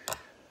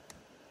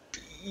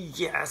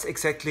 Yes,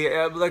 exactly.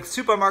 Like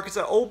supermarkets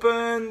are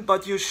open,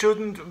 but you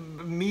shouldn't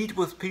meet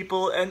with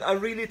people. And I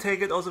really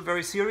take it also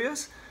very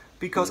serious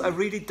because I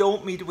really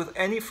don't meet with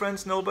any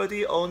friends,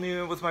 nobody,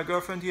 only with my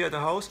girlfriend here at the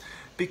house.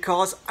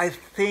 Because I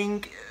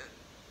think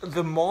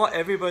the more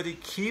everybody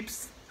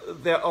keeps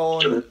their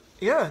own,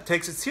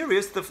 takes it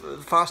serious, the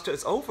faster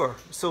it's over.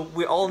 So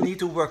we all need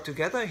to work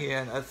together here.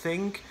 And I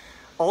think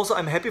also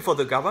I'm happy for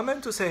the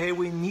government to say, hey,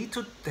 we need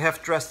to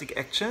have drastic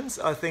actions.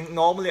 I think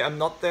normally I'm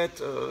not that,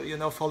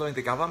 following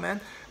the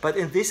government. But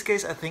in this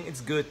case, I think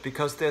it's good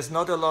because there's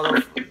not a lot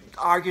of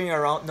arguing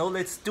around. No,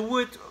 let's do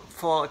it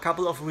for a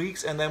couple of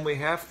weeks and then we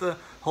have the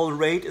whole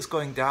rate is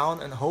going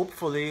down and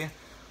hopefully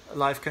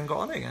life can go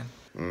on again.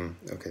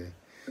 Okay.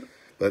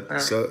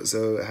 But so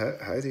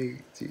how do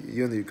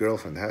you and your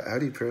girlfriend, how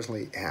do you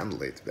personally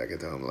handle it back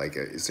at home? Like,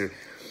 is there,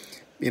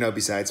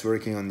 besides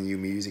working on new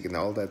music and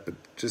all that, but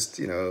just,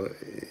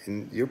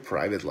 in your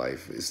private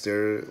life, is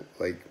there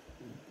like,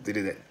 did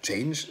it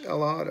change a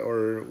lot,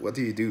 or what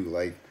do you do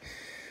like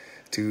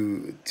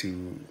to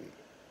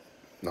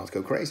not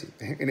go crazy?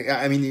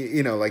 I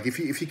mean, like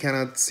if you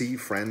cannot see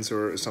friends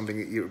or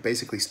something, you're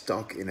basically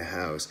stuck in a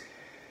house.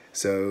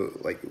 So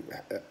like,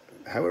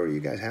 how are you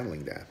guys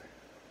handling that?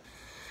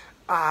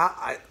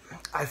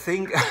 I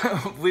think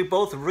we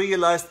both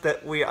realized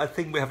that I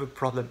think we have a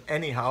problem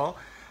anyhow,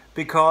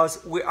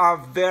 because we are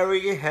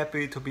very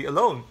happy to be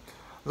alone.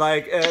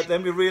 Like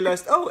then we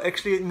realized, oh,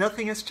 actually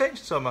nothing has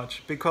changed so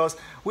much, because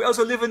we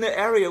also live in an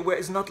area where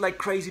it's not like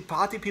crazy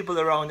party people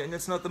around, and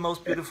it's not the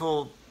most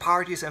beautiful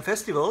parties and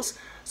festivals.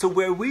 So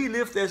where we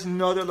live, there's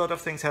not a lot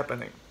of things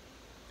happening.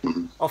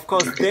 Of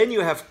course, then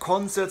you have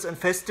concerts and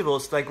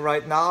festivals. Like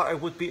right now, I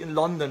would be in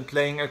London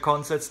playing a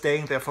concert,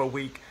 staying there for a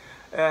week.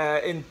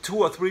 In 2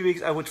 or 3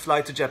 weeks, I would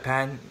fly to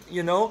Japan.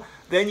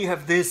 Then you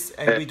have this,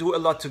 and we do a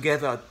lot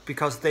together,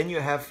 because then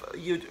you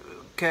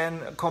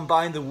can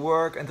combine the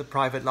work and the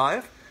private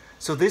life.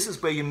 So this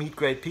is where you meet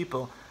great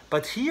people.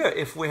 But here,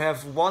 if we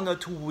have 1 or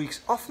 2 weeks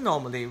off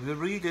normally, we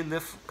really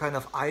live kind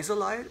of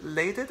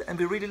isolated, and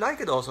we really like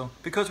it also,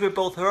 because we're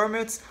both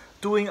hermits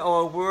doing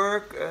our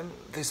work, and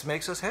this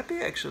makes us happy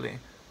actually.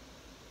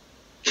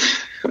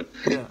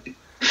 Yeah.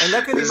 And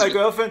luckily my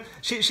girlfriend,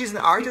 she's an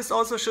artist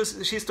also,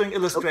 she's doing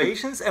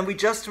illustrations, and we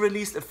just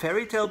released a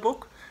fairy tale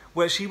book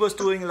where she was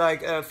doing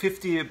like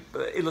 50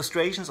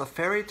 illustrations of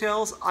fairy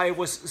tales. I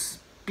was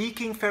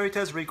speaking fairy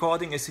tales,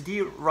 recording a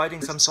CD,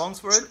 writing some songs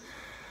for it.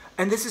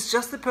 And this is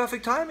just the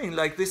perfect timing.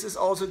 Like this is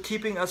also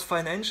keeping us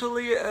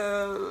financially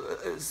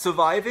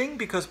surviving,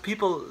 because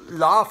people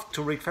love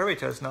to read fairy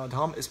tales now at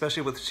home,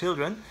 especially with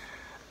children.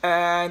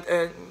 And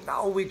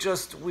now we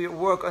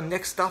work on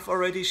next stuff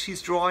already.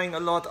 She's drawing a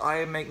lot,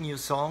 I make new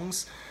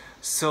songs.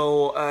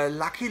 So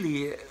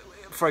luckily,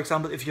 for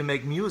example, if you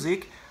make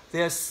music,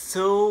 there's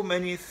so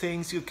many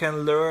things you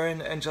can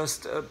learn and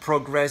just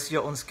progress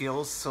your own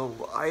skills.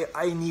 So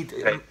I need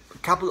a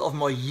couple of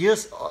more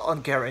years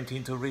on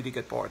guarantee to really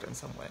get bored in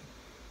some way.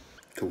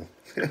 Cool.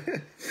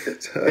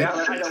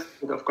 Yeah, I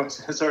don't, of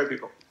course. Sorry,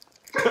 people.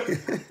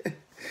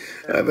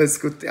 But it's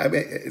good. I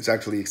mean, it's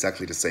actually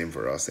exactly the same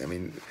for us. I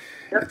mean,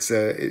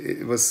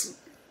 it was,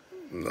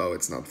 no,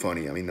 it's not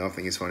funny. I mean,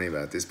 nothing is funny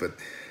about this, but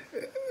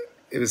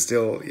it was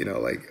still,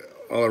 like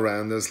all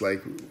around us,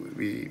 like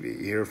we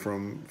hear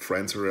from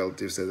friends or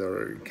relatives that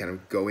are kind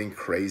of going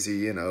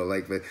crazy,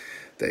 like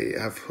they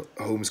have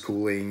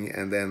homeschooling,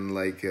 and then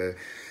like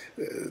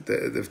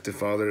the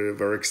father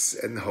works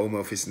in home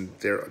office, and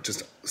they're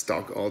just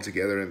stuck all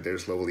together, and they're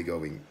slowly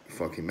going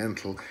fucking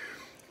mental.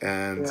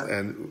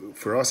 And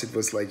for us, it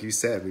was like you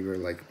said, we were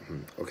like,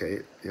 okay,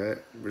 yeah,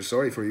 we're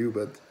sorry for you,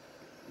 but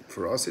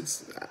for us,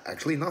 it's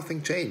actually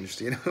nothing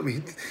changed.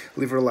 We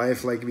live our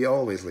life like we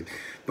always live.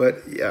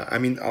 But yeah, I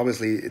mean,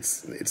 obviously,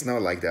 it's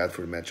not like that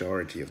for the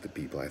majority of the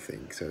people, I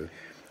think. So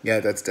yeah,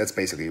 that's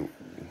basically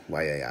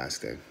why I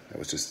asked. I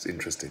was just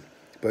interested.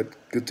 But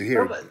good to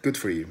hear. Good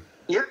for you.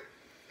 Yeah.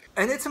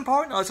 And it's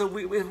important also,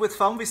 with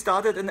Faun we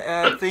started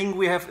a thing,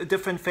 we have a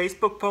different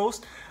Facebook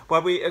post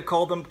where we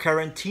call them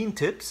quarantine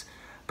tips,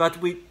 but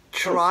we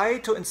try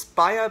to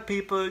inspire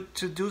people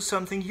to do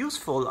something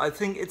useful. I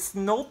think it's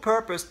no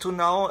purpose to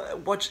now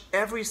watch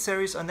every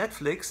series on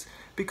Netflix,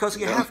 because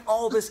you have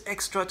all this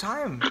extra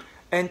time.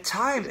 And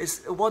time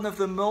is one of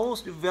the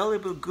most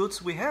valuable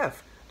goods we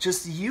have.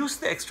 Just use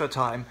the extra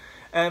time.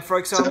 And for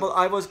example,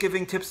 I was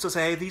giving tips to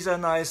say, hey, these are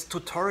nice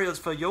tutorials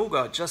for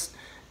yoga. Just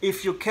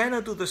if you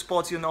cannot do the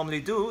sports you normally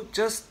do,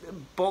 just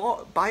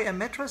buy a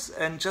mattress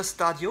and just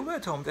start yoga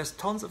at home. There's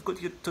tons of good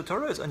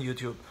tutorials on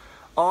YouTube.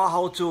 Or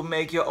how to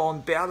make your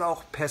own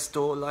bärlauch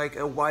pesto, like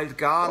a wild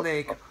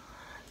garlic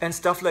and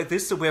stuff like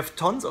this. So we have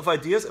tons of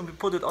ideas, and we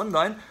put it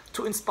online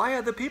to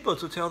inspire the people,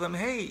 to tell them,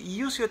 hey,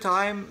 use your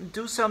time,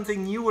 do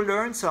something new,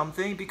 learn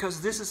something, because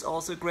this is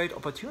also a great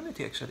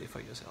opportunity actually for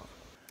yourself.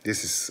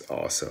 This is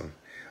awesome.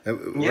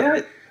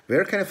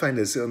 Where can I find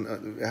this?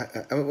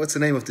 What's the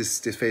name of this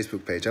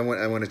Facebook page? I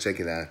want to check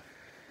it out.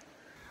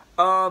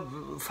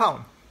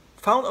 Faun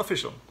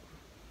Official.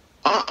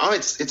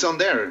 It's on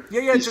there.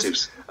 Yeah.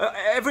 Just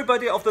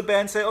everybody of the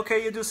band say,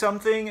 okay, you do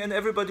something, and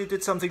everybody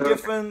did something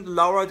different.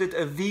 Laura did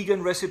a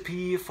vegan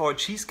recipe for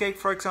cheesecake,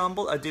 for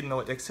example. I didn't know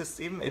it exists,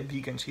 even a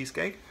vegan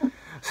cheesecake.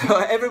 So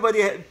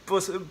everybody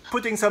was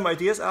putting some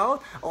ideas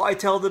out. Or I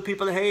tell the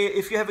people, hey,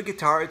 if you have a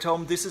guitar at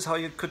home, this is how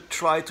you could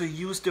try to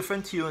use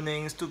different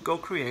tunings to go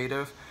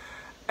creative.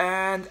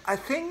 And I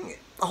think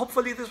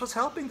hopefully this was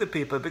helping the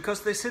people,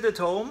 because they sit at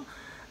home.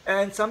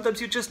 And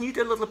sometimes you just need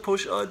a little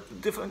push or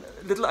different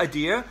little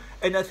idea.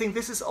 And I think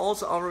this is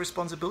also our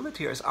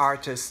responsibility as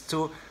artists,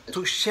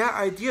 to share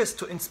ideas,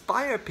 to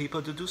inspire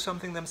people to do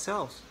something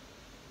themselves.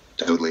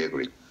 Totally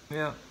agree.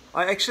 Yeah.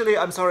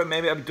 I'm sorry,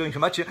 maybe I'm doing too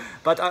much here,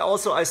 but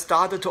I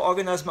started to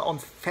organize my own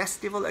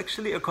festival,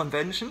 actually, a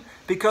convention,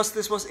 because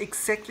this was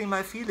exactly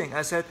my feeling.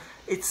 I said,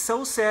 it's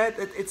so sad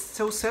that it's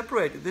so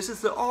separated. This is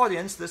the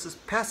audience, this is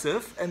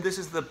passive, and this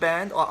is the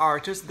band or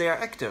artist, they are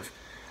active.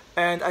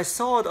 And I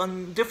saw it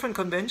on different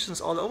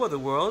conventions all over the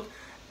world,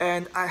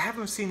 and I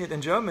haven't seen it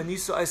in Germany,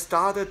 so I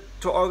started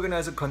to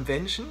organize a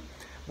convention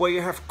where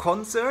you have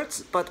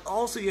concerts, but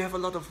also you have a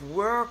lot of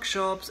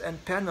workshops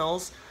and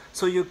panels,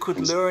 so you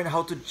could learn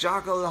how to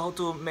juggle, how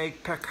to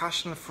make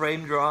percussion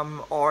frame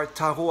drum, or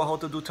tarot, how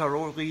to do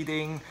tarot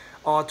reading,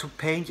 or to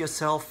paint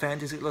yourself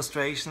fantasy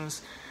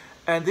illustrations.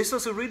 And this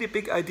was a really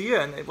big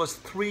idea, and it was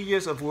 3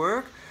 years of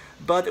work,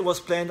 but it was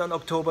planned on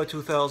October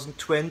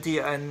 2020,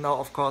 and now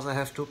of course I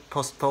have to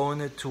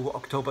postpone it to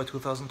October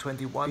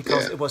 2021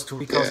 because it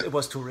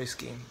was too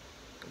risky.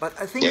 But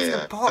I think it's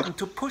important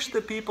to push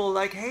the people,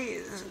 like,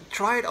 hey,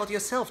 try it out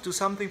yourself, do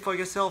something for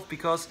yourself,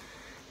 because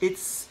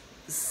it's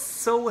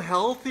so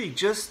healthy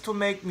just to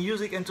make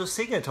music and to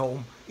sing at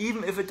home,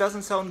 even if it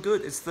doesn't sound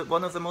good. It's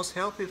one of the most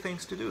healthy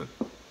things to do.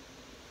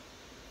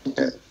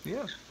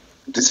 Yeah.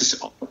 This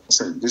is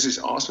awesome. This is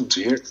awesome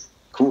to hear.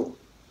 Cool.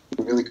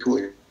 Really cool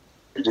you're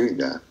doing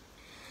that.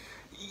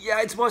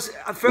 Yeah, it was,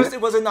 at first it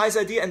was a nice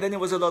idea, and then it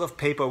was a lot of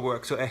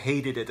paperwork, so I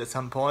hated it at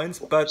some points.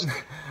 But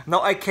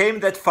now I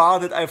came that far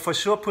that I for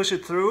sure push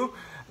it through.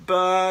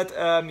 But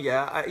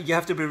you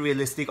have to be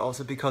realistic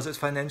also, because it's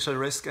financial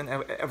risk and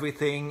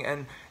everything.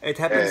 And it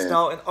happens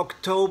now in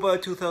October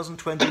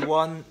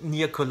 2021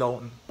 near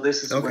Cologne.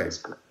 This is okay.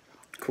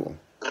 Cool.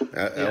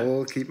 I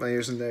will keep my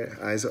ears and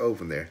eyes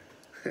open there.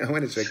 I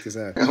want to check this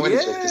out.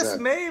 Yes,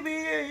 maybe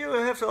you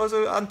have to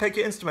also unpack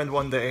your instrument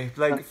one day.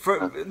 Like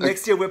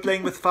next year we're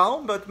playing with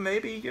Faun, but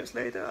maybe years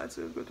later it's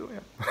a good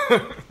one.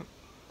 Yeah.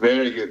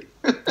 Very good.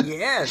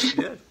 Yes.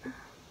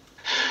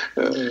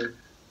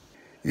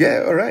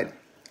 Yeah, all right.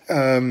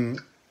 I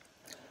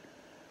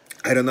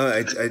don't know.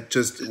 I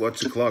just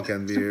watched the clock,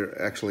 and we're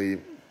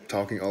actually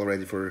talking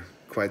already for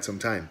quite some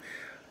time.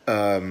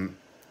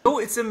 Oh,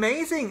 it's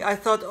amazing. I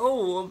thought,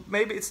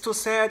 maybe it's too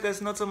sad.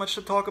 There's not so much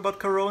to talk about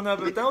Corona,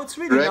 but now it's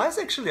really nice,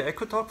 actually. I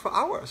could talk for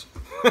hours.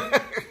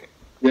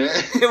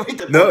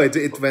 No,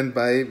 it went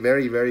by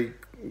very, very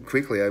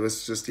quickly. I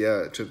was just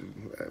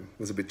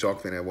was a bit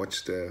shocked when I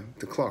watched the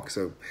clock.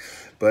 So,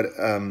 but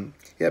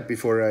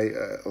before I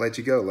let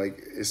you go, like,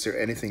 is there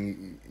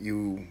anything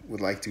you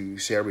would like to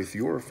share with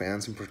your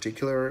fans in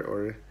particular,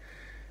 or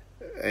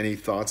any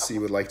thoughts you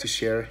would like to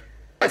share?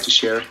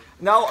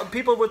 Now,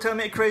 people will tell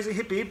me a crazy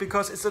hippie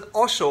because it's an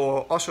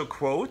Osho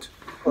quote.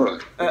 Oh,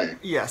 okay.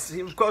 Yes,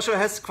 Osho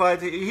has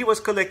he was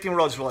collecting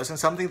Rolls Royce and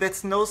something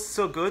that's not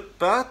so good,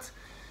 but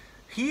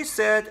he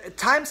said,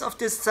 times of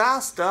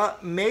disaster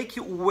make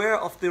you aware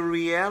of the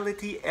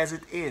reality as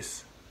it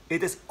is.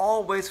 It is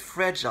always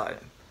fragile.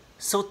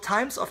 So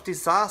times of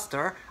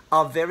disaster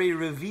are very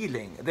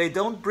revealing. They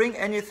don't bring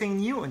anything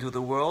new into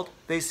the world.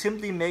 They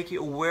simply make you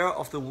aware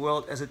of the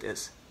world as it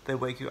is. They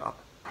wake you up.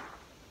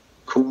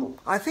 Cool.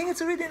 I think it's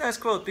a really nice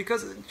quote,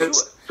 because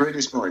it's pretty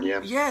smart,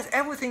 yeah. Yes,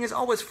 everything is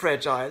always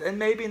fragile, and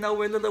maybe now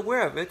we're a little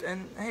aware of it,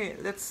 and hey,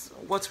 that's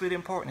what's really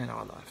important in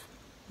our life.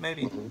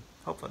 Maybe,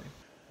 hopefully.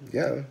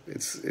 Yeah,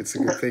 it's a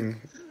good thing,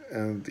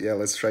 and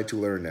let's try to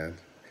learn that,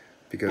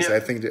 because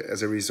I think that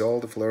as a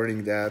result of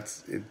learning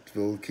that, it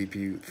will keep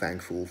you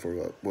thankful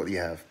for what you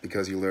have,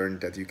 because you learn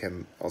that you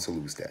can also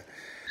lose that.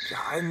 Yeah,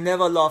 I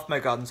never loved my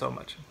garden so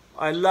much.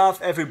 I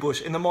love every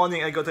bush. In the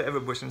morning, I go to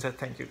every bush and said,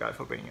 "Thank you, guy,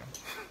 for being here."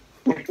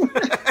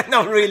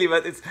 No, really,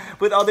 but it's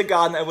without the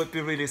garden I would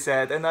be really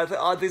sad. And I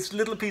thought, this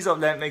little piece of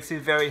land makes me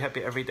very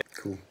happy every day.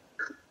 Cool.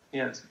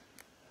 Yes.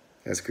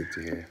 That's good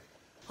to hear.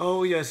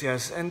 Oh,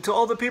 yes. And to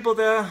all the people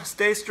there,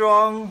 stay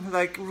strong.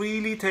 Like,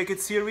 really take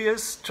it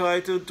serious. Try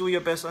to do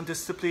your best on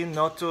discipline,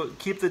 not to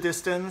keep the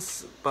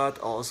distance, but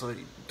also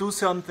do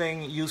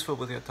something useful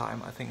with your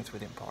time. I think it's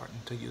really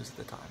important to use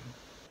the time.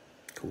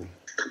 Cool.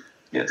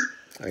 Yes.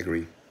 I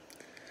agree.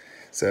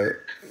 So,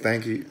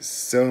 thank you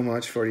so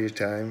much for your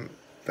time.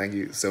 Thank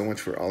you so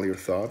much for all your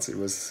thoughts. It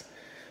was,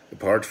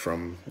 apart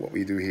from what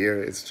we do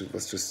here, it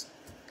was just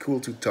cool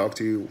to talk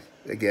to you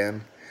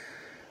again.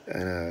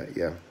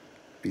 And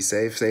be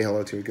safe, say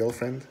hello to your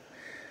girlfriend.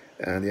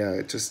 And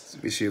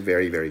just wish you a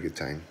very, very good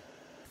time.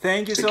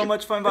 Thank you so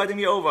much for inviting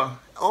me over.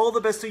 All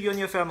the best to you and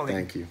your family.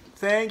 Thank you.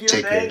 Thank you.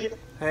 Take care.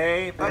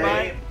 Hey,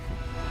 bye-bye.